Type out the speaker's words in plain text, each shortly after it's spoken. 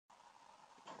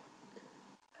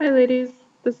Hi ladies,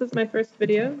 this is my first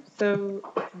video, so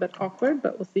it's a bit awkward,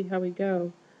 but we'll see how we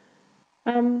go.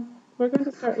 We're going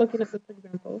to start looking at this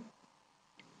example.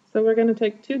 So we're going to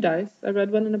take two dice, a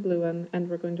red one and a blue one, and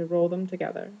we're going to roll them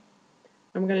together.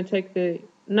 And we're going to take the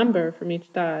number from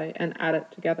each die and add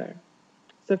it together.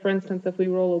 So for instance, if we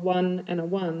roll a 1 and a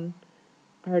 1,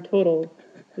 our total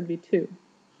would be 2.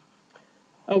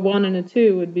 A 1 and a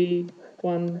 2 would be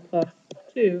 1 plus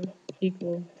 2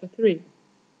 equal to 3.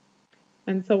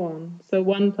 And so on. So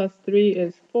 1 plus 3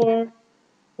 is 4,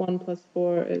 1 plus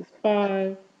 4 is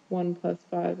 5, 1 plus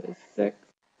 5 is 6,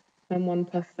 and 1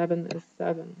 plus 7 is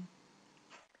 7.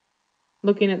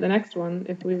 Looking at the next one,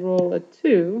 if we roll a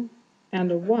 2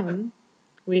 and a 1,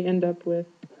 we end up with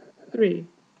 3.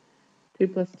 2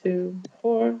 plus 2,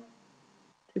 4,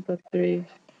 2 plus 3,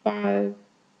 5,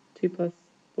 2 plus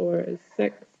 4 is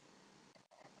 6,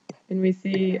 and we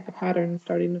see a pattern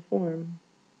starting to form.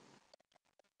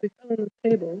 If we fill in the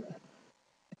table,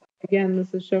 again,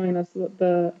 this is showing us what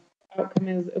the outcome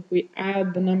is if we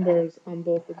add the numbers on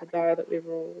both of the die that we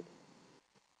rolled.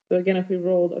 So again, if we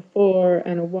rolled a 4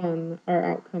 and a 1, our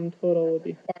outcome total would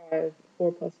be 5.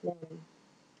 4 plus 1.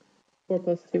 4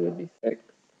 plus 2 would be 6.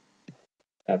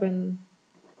 7,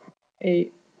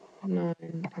 8, 9,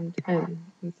 and 10,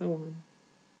 and so on.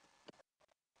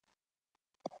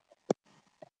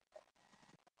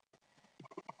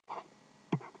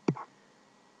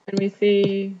 And we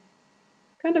see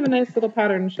kind of a nice little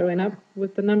pattern showing up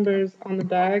with the numbers on the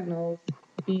diagonals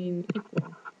being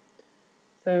equal.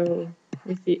 So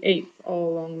we see 8s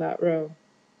all along that row.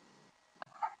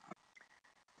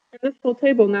 And this whole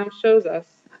table now shows us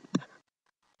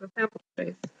the sample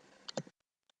space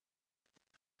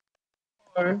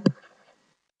for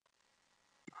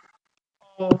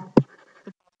all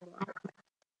the possible outcomes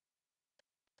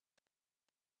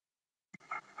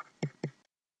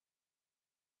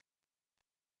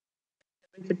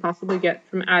we could possibly get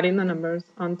from adding the numbers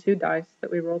on two dice that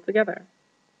we roll together.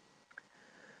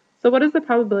 So what is the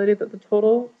probability that the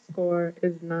total score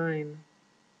is 9?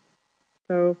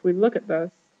 So if we look at this,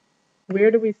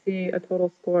 where do we see a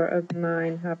total score of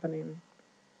 9 happening?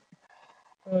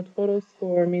 So a total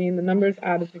score, meaning the numbers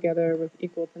added together, was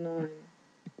equal to 9.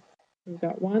 We've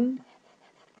got 1,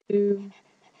 2,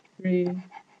 3,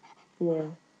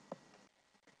 4.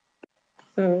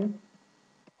 So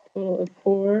total of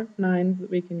 4 9s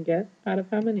that we can get out of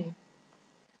how many?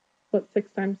 What's 6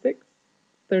 times 6?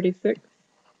 36.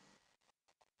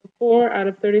 4 out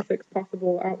of 36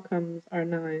 possible outcomes are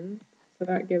 9s, so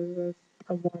that gives us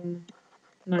a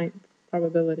 1/9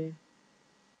 probability.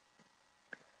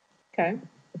 Okay,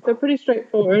 so pretty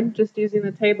straightforward, just using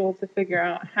the table to figure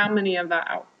out how many of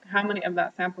that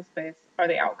sample space are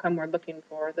the outcome we're looking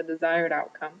for, the desired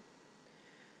outcome.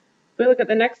 If we look at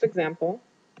the next example,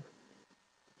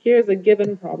 here's a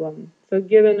given problem. So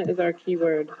given is our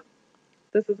keyword.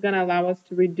 This is going to allow us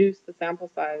to reduce the sample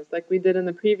size, like we did in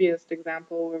the previous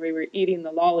example where we were eating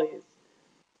the lollies,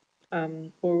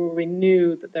 or where we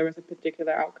knew that there was a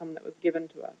particular outcome that was given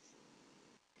to us.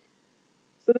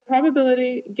 So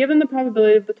given the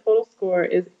probability of the total score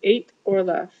is 8 or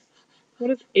less, what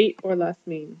does 8 or less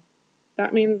mean?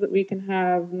 That means that we can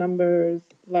have numbers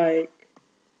like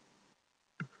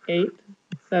 8,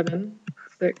 7,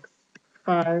 6,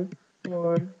 5,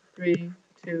 4, 3,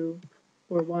 2,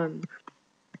 or 1.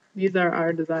 These are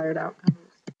our desired outcomes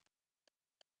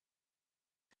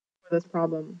for this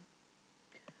problem.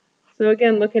 So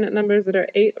again, looking at numbers that are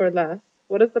 8 or less,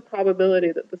 what is the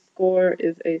probability that the score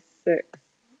is a 6?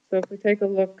 So if we take a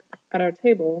look at our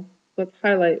table, let's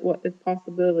highlight what is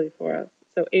possibility for us.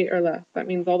 So 8 or less, that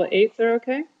means all the 8s are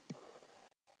okay.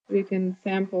 We can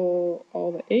sample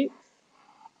all the 8s,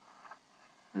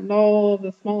 and all of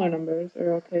the smaller numbers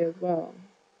are okay as well.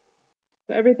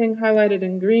 So everything highlighted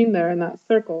in green there in that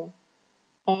circle,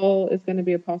 all is going to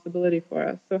be a possibility for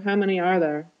us. So how many are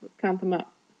there? Let's count them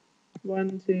up.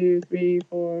 1, 2, 3,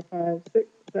 4, 5, 6,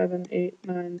 7, 8,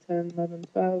 9, 10, 11,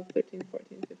 12, 13,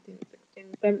 14, 15,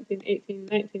 16, 17, 18,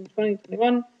 19, 20,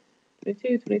 21,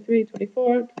 22, 23,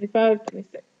 24, 25,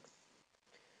 26.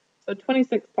 So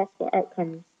 26 possible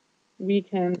outcomes we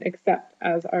can accept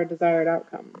as our desired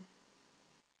outcome.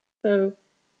 So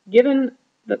given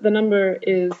that the number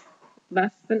is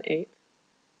less than 8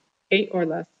 or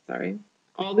less, sorry,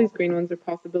 all these green ones are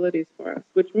possibilities for us,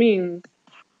 which means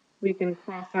we can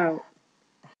cross out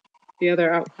the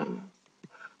other outcomes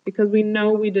because we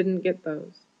know we didn't get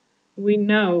those. We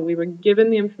know we were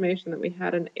given the information that we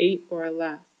had an 8 or a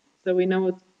less, so we know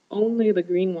it's only the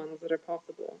green ones that are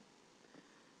possible.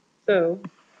 So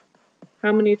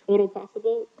how many total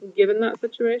possible given that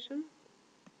situation?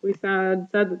 We said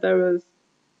that there was,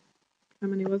 how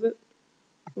many was it?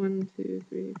 1, 2,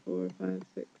 3, 4, 5,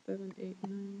 6, 7, 8,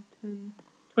 9, 10,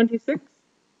 26.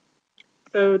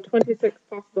 So 26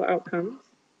 possible outcomes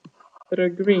that are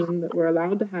green that we're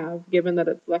allowed to have, given that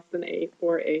it's less than 8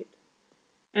 or 8.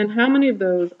 And how many of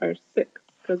those are 6?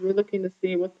 Because we're looking to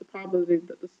see what's the probability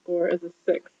that the score is a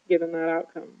 6 given that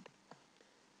outcome.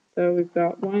 So we've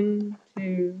got 1,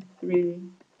 2, 3,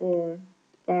 4,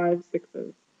 5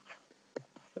 sixes.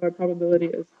 So our probability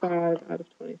is 5 out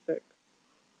of 26.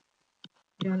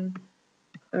 Again,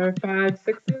 there are 5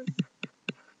 sixes,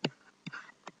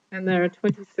 and there are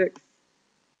 26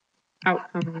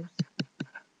 outcomes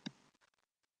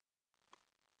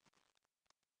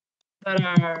that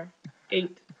are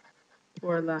 8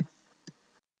 or less.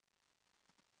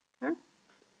 Okay?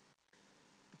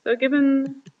 So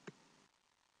given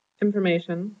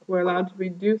information, we're allowed to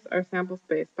reduce our sample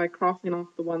space by crossing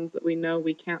off the ones that we know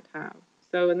we can't have.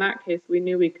 So in that case, we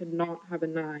knew we could not have a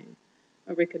 9,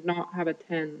 or we could not have a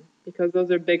 10, because those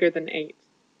are bigger than 8.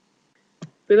 If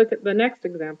we look at the next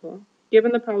example,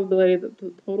 given the probability that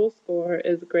the total score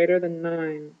is greater than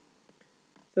 9,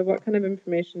 so what kind of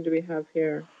information do we have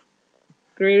here?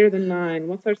 Greater than 9,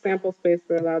 what's our sample space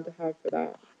we're allowed to have for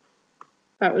that?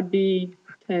 That would be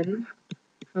 10,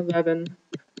 11,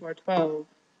 or 12.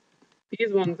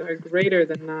 These ones are greater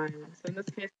than 9, so in this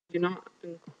case, we do not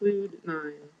include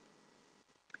 9.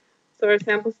 So our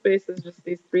sample space is just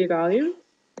these 3 values,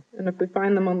 and if we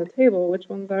find them on the table, which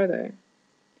ones are they?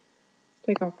 Let's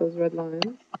take off those red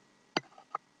lines,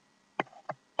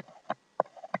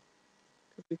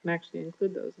 because we can actually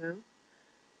include those now.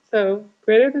 So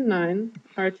greater than 9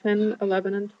 are 10,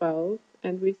 11, and 12,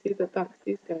 and we see that that's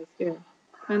these guys here,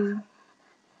 10,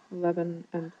 11,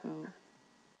 and 12.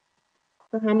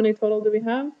 So how many total do we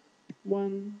have?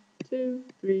 1, 2,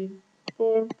 3,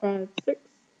 4, 5, 6.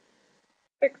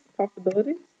 6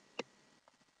 possibilities.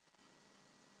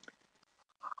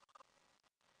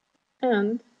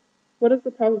 And what is the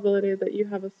probability that you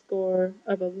have a score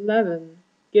of 11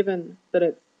 given that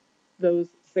it's those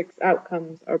 6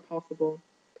 outcomes are possible?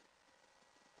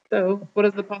 So what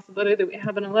is the possibility that we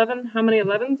have an 11? How many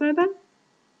 11s are there?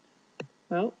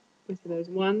 Well, we see there's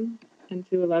 1 and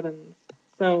 2 11s.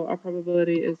 So our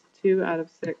probability is 2 out of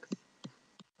 6,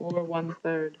 or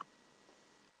 1/3.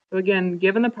 So again,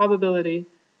 given the probability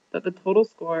that the total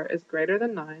score is greater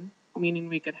than 9, meaning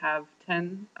we could have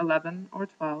 10, 11, or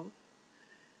 12,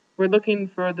 we're looking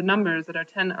for the numbers that are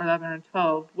 10, 11, or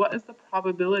 12. What is the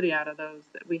probability out of those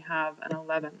that we have an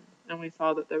 11? And we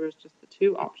saw that there was just the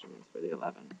 2 options for the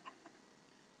 11.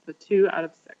 So 2 out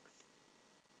of 6.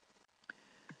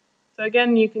 So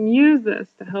again, you can use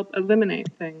this to help eliminate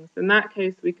things. In that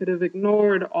case, we could have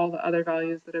ignored all the other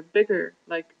values that are bigger,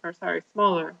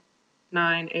 smaller,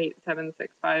 9, 8, 7,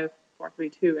 6, 5, 4, 3,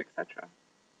 2, etc.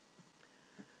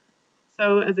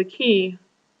 So as a key,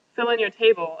 fill in your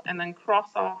table and then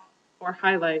cross off or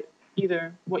highlight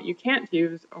either what you can't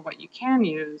use or what you can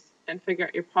use and figure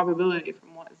out your probability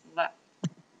from what is left.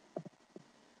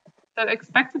 So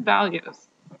expected values.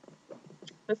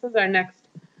 This is our next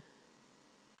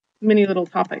mini little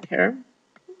topic here.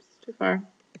 Oops, too far.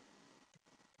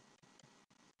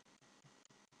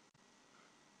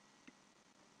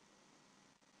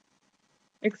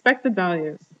 Expected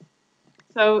values.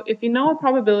 So if you know a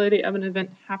probability of an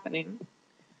event happening,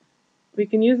 we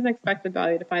can use an expected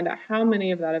value to find out how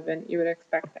many of that event you would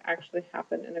expect to actually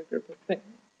happen in a group of things.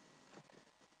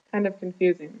 Kind of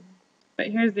confusing, but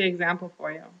here's the example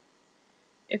for you.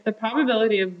 If the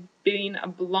probability of being a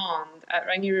blonde at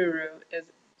Rangiruru is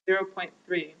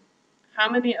 0.3, how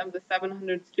many of the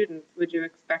 700 students would you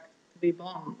expect to be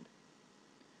blonde?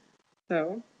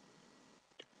 So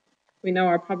we know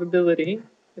our probability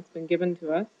that's been given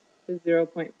to us is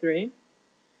 0.3.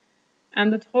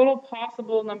 And the total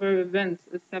possible number of events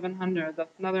is 700.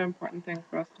 That's another important thing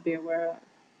for us to be aware of.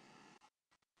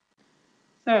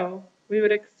 So we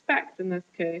would expect in this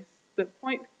case that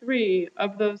 0.3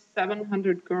 of those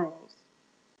 700 girls,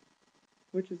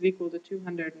 which is equal to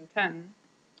 210,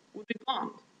 would be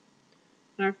blonde.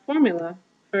 And our formula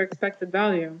for expected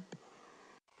value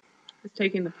is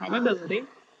taking the probability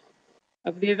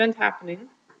of the event happening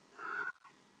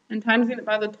and timesing it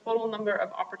by the total number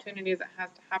of opportunities it has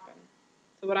to happen.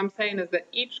 So what I'm saying is that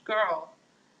each girl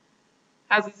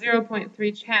has a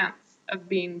 0.3 chance of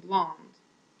being blonde.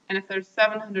 And if there's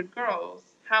 700 girls,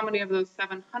 how many of those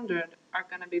 700 are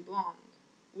going to be blonde?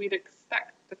 We'd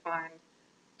expect to find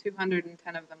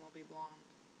 210 of them will be blonde.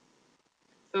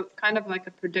 So it's kind of like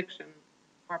a prediction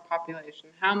for a population.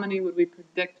 How many would we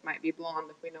predict might be blonde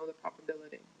if we know the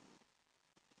probability?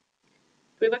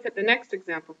 If we look at the next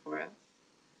example for us,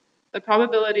 the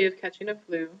probability of catching a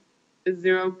flu is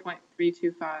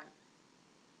 0.325.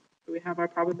 So we have our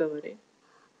probability.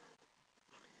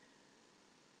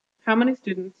 How many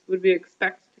students would we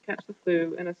expect to catch the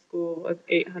flu in a school of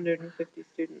 850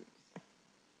 students?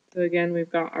 So again,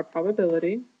 we've got our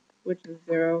probability, which is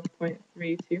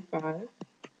 0.325,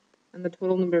 and the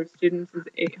total number of students is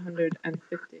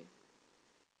 850.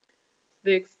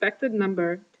 The expected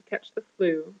number to catch the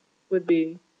flu would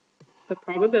be the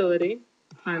probability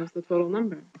times the total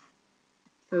number.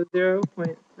 So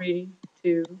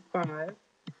 0.325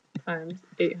 times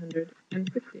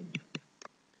 850.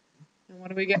 And what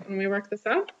do we get when we work this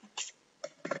out?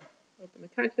 Open the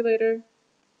calculator.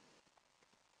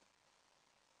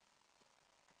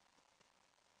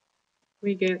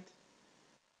 We get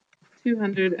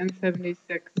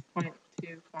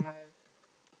 276.25.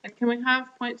 And can we have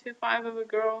 0.25 of a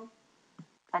girl?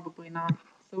 Probably not.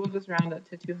 So we'll just round it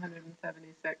to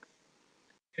 276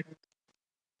 students.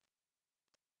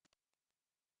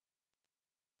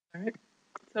 All right.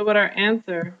 So what our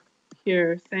answer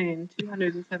here saying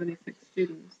 276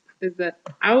 students is that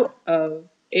out of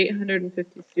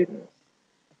 850 students,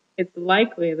 it's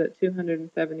likely that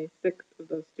 276 of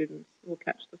those students will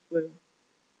catch the flu.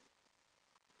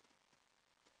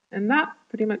 And that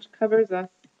pretty much covers us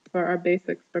for our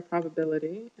basics for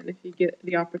probability. And if you get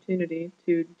the opportunity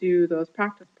to do those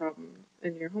practice problems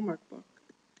in your homework book,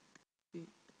 it'll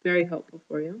be very helpful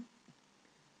for you.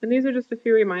 And these are just a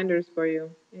few reminders for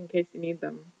you in case you need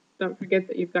them. Don't forget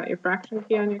that you've got your fraction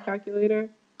key on your calculator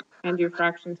and your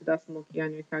fraction to decimal key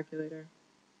on your calculator.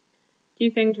 Key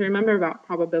thing to remember about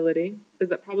probability is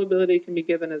that probability can be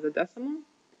given as a decimal,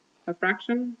 a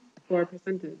fraction, or a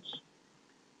percentage,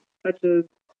 such as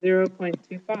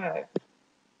 0.25,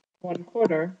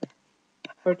 1/4,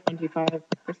 or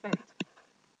 25%.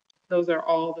 Those are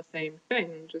all the same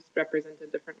thing, just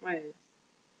represented different ways.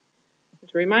 And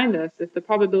to remind us, if the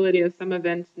probability of some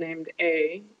event named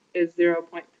A is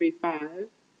 0.35,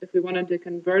 if we wanted to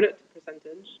convert it to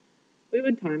percentage, we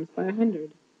would times by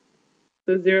 100.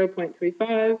 So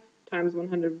 0.35 times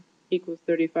 100 equals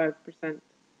 35%.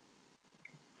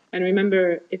 And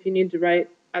remember, if you need to write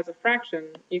as a fraction,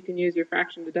 you can use your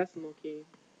fraction to decimal key.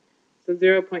 So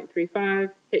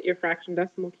 0.35, hit your fraction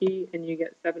decimal key, and you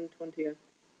get 7/20.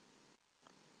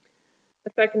 A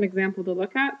second example to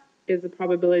look at is the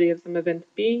probability of some event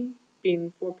B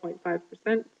being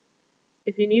 4.5%.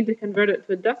 If you need to convert it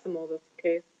to a decimal, in this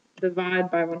case,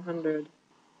 divide by 100.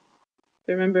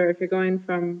 So remember, if you're going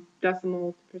from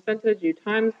decimal to percentage, you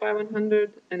times by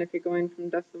 100, and if you're going from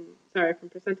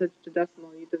percentage to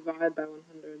decimal, you divide by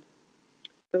 100.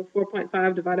 So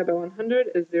 4.5 divided by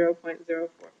 100 is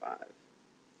 0.045.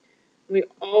 We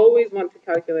always want to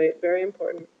calculate, very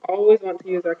important, always want to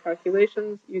use our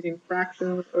calculations using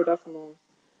fractions or decimals.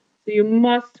 So you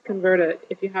must convert it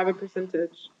if you have a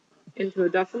percentage into a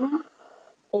decimal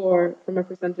or from a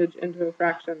percentage into a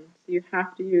fraction. So you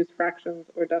have to use fractions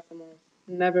or decimals,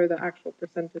 never the actual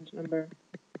percentage number.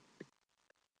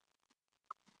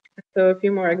 So a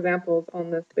few more examples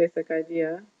on this basic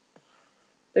idea.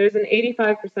 There's an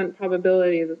 85%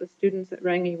 probability that the students at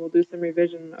Rangi will do some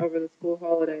revision over the school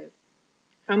holidays.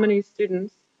 How many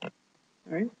students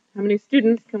can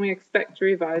we expect to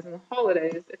revise in the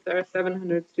holidays if there are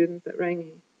 700 students at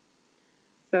Rangi?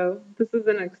 So this is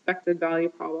an expected value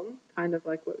problem, kind of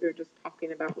like what we were just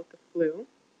talking about with the flu.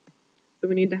 So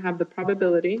we need to have the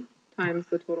probability times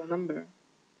the total number.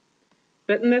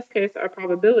 But in this case, our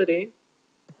probability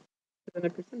is in a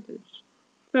percentage.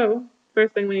 So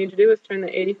first thing we need to do is turn the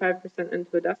 85%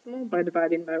 into a decimal by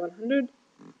dividing by 100.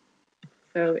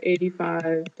 So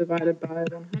 85 divided by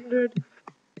 100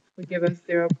 would give us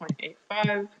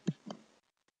 0.85.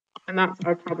 And that's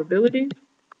our probability.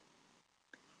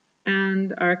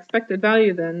 And our expected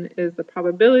value then is the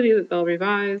probability that they'll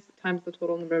revise times the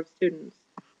total number of students.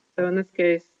 So in this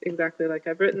case, exactly like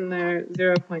I've written there,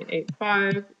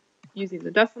 0.85 using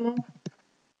the decimal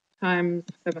times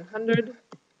 700,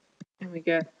 and we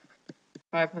get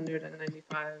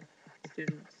 595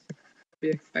 students will be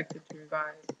expected to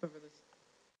revise over the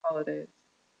holidays.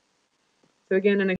 So again,